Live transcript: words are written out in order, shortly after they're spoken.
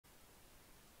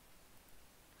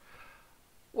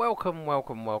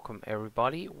Welcome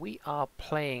everybody. We are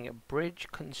playing Bridge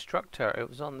Constructor. It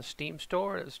was on the Steam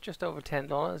store. It was just over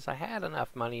 $10. I had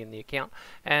enough money in the account,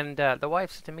 and the wife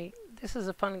said to me, "This is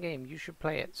a fun game. You should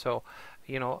play it." So,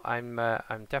 you know, I'm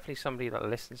definitely somebody that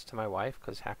listens to my wife,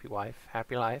 because happy wife,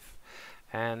 happy life.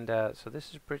 And so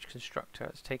this is Bridge Constructor.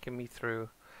 It's taken me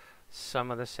through some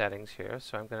of the settings here.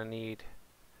 So I'm going to need,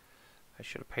 I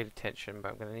should have paid attention, but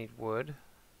I'm going to need wood,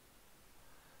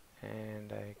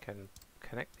 and I can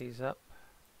connect these up.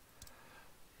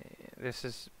 This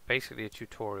is basically a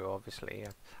tutorial, obviously.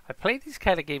 I played these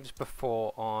kind of games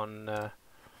before on, I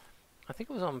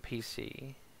think it was on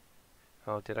PC.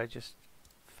 Oh, did I just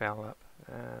foul up?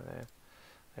 There.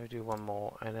 Let me do one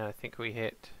more, and then I think we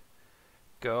hit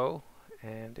go,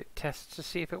 and it tests to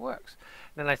see if it works.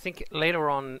 And then I think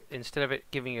later on, instead of it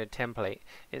giving you a template,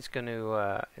 it's going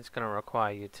to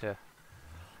require you to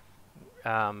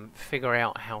figure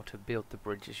out how to build the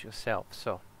bridges yourself.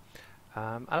 So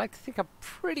I like to think I'm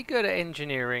pretty good at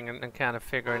engineering and kind of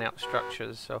figuring out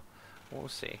structures, so we'll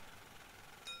see.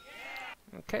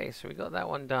 Okay, so we got that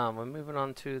one done. We're moving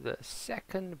on to the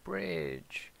second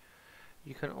bridge.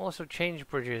 You can also change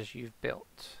bridges you've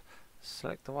built.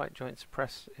 Select the white joints,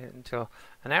 press it until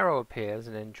an arrow appears,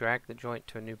 and then drag the joint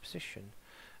to a new position.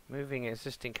 Moving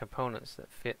existing components that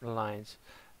fit the lines,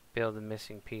 build the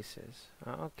missing pieces.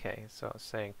 Okay, so I was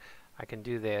saying I can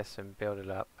do this and build it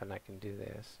up, and I can do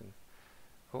this, and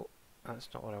oh, that's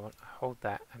not what I want. Hold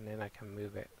that, and then I can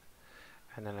move it,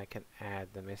 and then I can add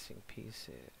the missing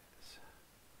pieces.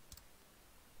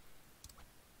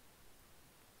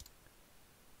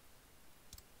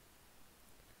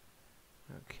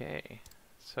 Okay,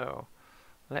 so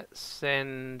let's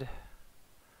send,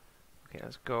 okay,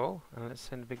 let's go, and let's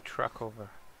send a big truck over.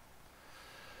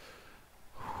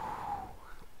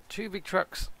 Two big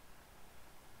trucks.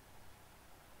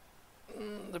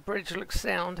 The bridge looks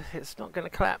sound. It's not going to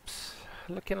collapse.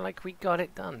 Looking like we got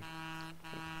it done.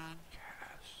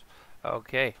 Yes.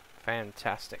 Okay,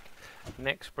 fantastic.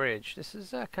 Next bridge. This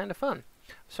is kind of fun.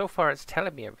 So far it's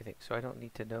telling me everything, so I don't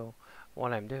need to know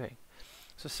what I'm doing.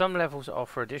 So some levels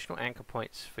offer additional anchor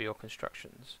points for your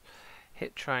constructions.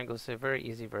 Hit triangles. They're very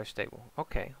easy, very stable.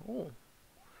 Okay. Ooh.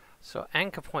 So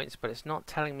anchor points, but it's not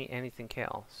telling me anything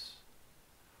else.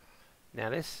 Now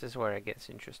this is where it gets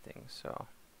interesting. So,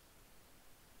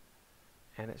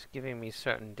 and it's giving me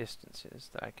certain distances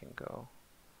that I can go.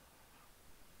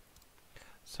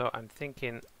 So I'm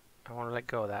thinking I want to let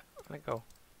go of that. Let go.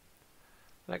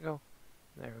 Let go.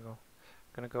 There we go.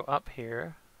 I'm going to go up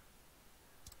here,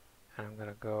 and I'm going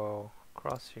to go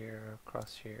across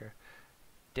here,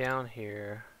 down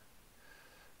here,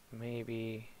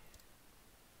 maybe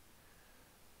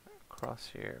across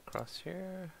here.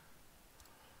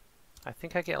 I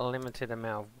think I get a limited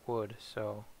amount of wood,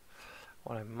 so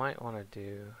what I might want to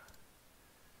do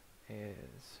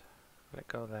is let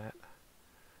go of that,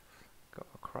 go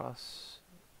across,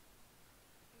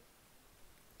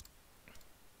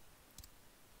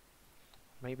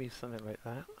 maybe something like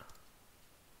that.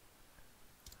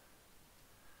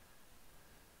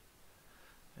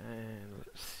 And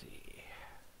let's see.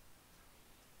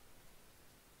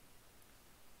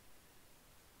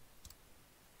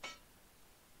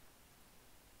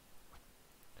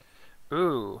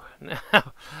 Ooh,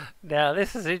 now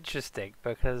this is interesting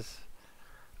because,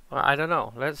 well, I don't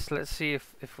know. Let's see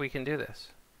if we can do this.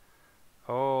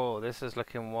 Oh, this is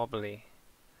looking wobbly.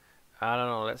 I don't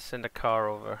know. Let's send a car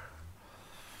over.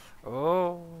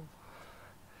 Oh,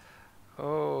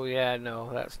 oh yeah,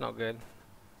 no, that's not good.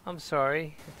 I'm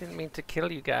sorry. I didn't mean to kill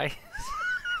you guys.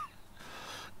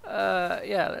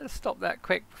 Yeah, let's stop that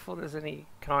quick before there's any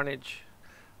carnage.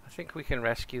 I think we can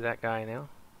rescue that guy now.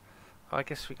 I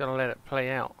guess we gotta let it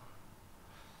play out.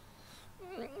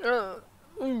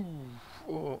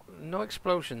 Oh, no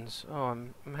explosions. Oh,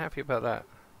 I'm happy about that.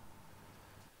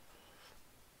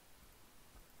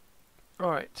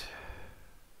 Alright.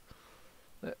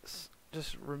 Let's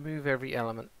just remove every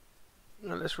element.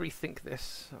 Now let's rethink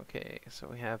this. Okay, so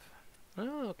we have...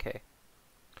 Oh, okay.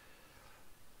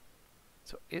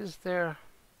 So is there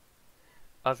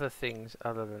other things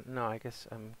other than... No, I guess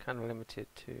I'm kind of limited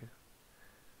to...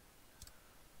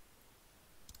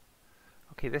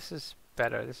 Okay, this is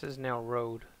better. This is now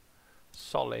road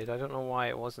solid. I don't know why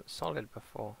it wasn't solid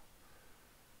before.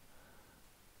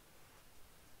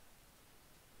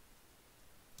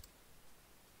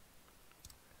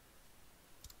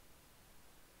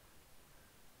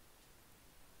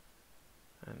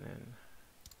 And then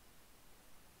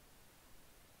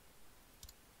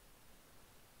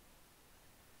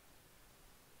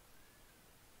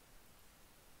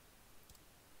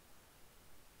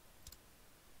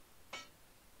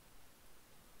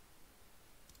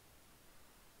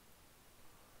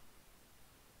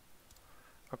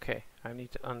Okay, I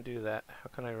need to undo that. How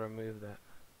can I remove that?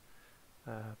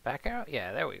 Back out?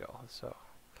 Yeah, there we go. So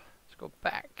let's go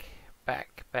back,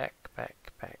 back, back,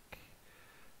 back, back.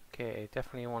 Okay,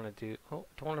 definitely want to do. Oh,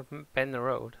 don't want to bend the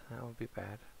road. That would be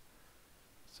bad.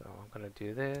 So I'm going to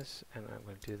do this, and I'm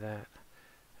going to do that,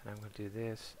 and I'm going to do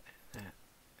this, and that,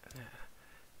 and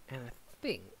that. And I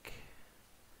think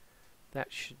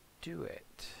that should do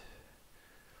it.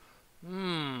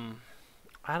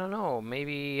 I don't know.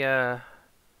 Maybe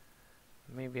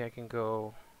maybe I can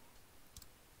go.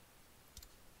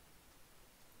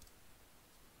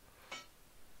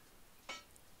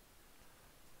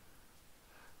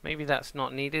 Maybe that's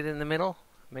not needed in the middle.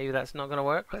 Maybe that's not going to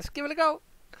work. Let's give it a go.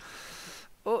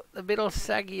 Oh, the middle's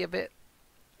saggy a bit.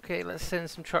 Okay, let's send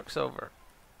some trucks over.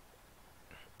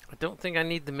 I don't think I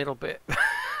need the middle bit.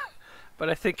 But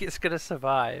I think it's going to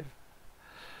survive.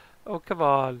 Oh, come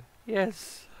on.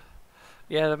 Yes.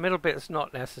 Yeah, the middle bit's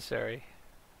not necessary.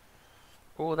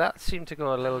 Oh, that seemed to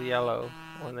go a little yellow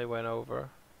when they went over.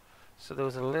 So there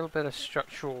was a little bit of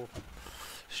structural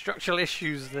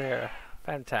issues there.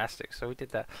 Fantastic. So we did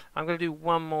that. I'm going to do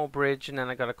one more bridge and then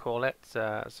I got to call it.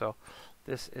 So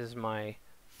this is my...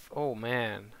 Oh,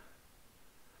 man.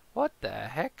 What the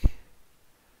heck?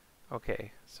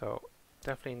 Okay, so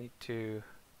definitely need to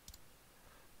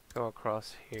go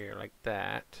across here like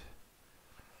that.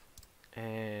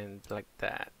 And like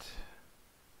that.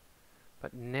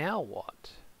 But now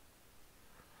what?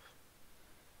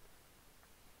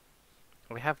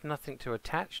 We have nothing to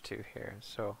attach to here,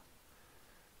 so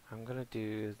I'm gonna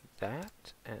do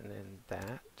that and then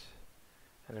that,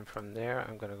 and then from there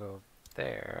I'm gonna go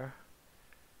there,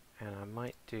 and I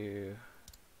might do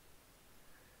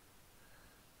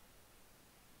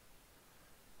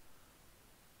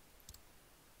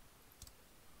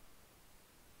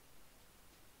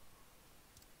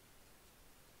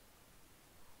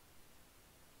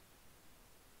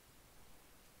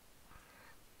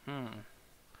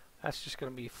that's just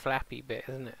going to be a flappy bit,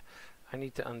 isn't it? I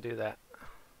need to undo that.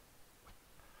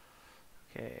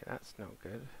 Okay, that's no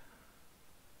good.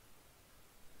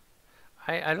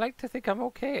 I like to think I'm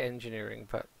okay at engineering,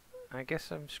 but I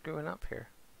guess I'm screwing up here.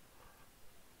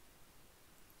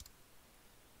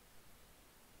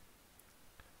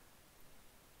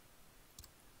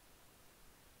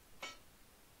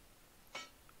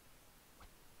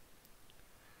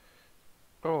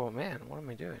 Oh man, what am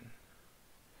I doing?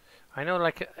 I know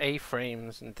like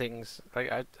A-frames and things,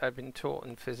 like I've been taught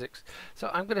in physics.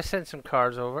 So I'm going to send some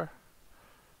cars over.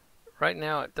 Right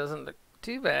now it doesn't look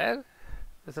too bad.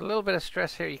 There's a little bit of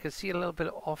stress here. You can see a little bit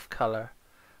of off color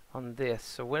on this.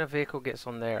 So when a vehicle gets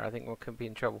on there, I think we could be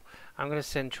in trouble. I'm going to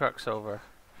send trucks over.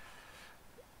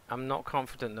 I'm not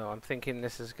confident though. I'm thinking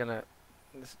this is going to...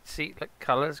 See, like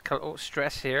colors, oh,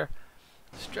 stress here.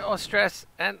 Oh, stress,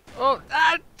 and... Oh,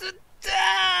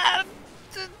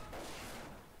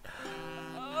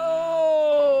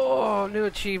 oh, new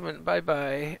achievement,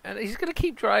 bye-bye. And he's going to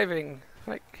keep driving.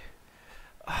 Like...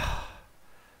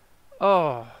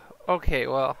 Oh, okay,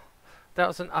 well, that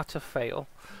was an utter fail.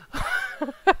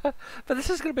 But this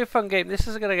is going to be a fun game. This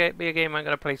is going to be a game I'm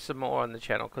going to play some more on the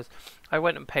channel, because I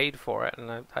went and paid for it,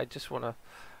 and I just want to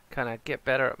kind of get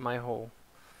better at my whole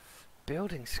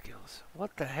building skills.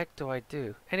 What the heck do I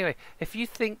do? Anyway, if you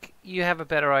think you have a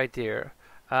better idea,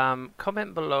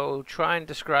 comment below, try and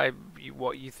describe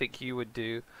what you think you would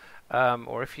do,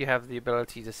 or if you have the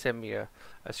ability to send me a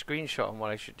screenshot on what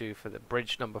I should do for the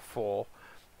bridge number 4.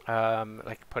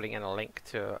 Like putting in a link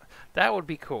to that would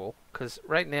be cool, because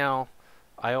right now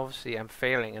I obviously am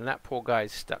failing and that poor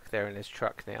guy's stuck there in his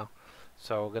truck now,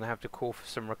 so we're gonna have to call for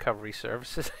some recovery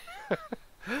services.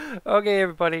 Okay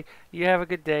everybody, you have a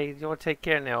good day. You want to take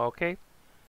care now, okay?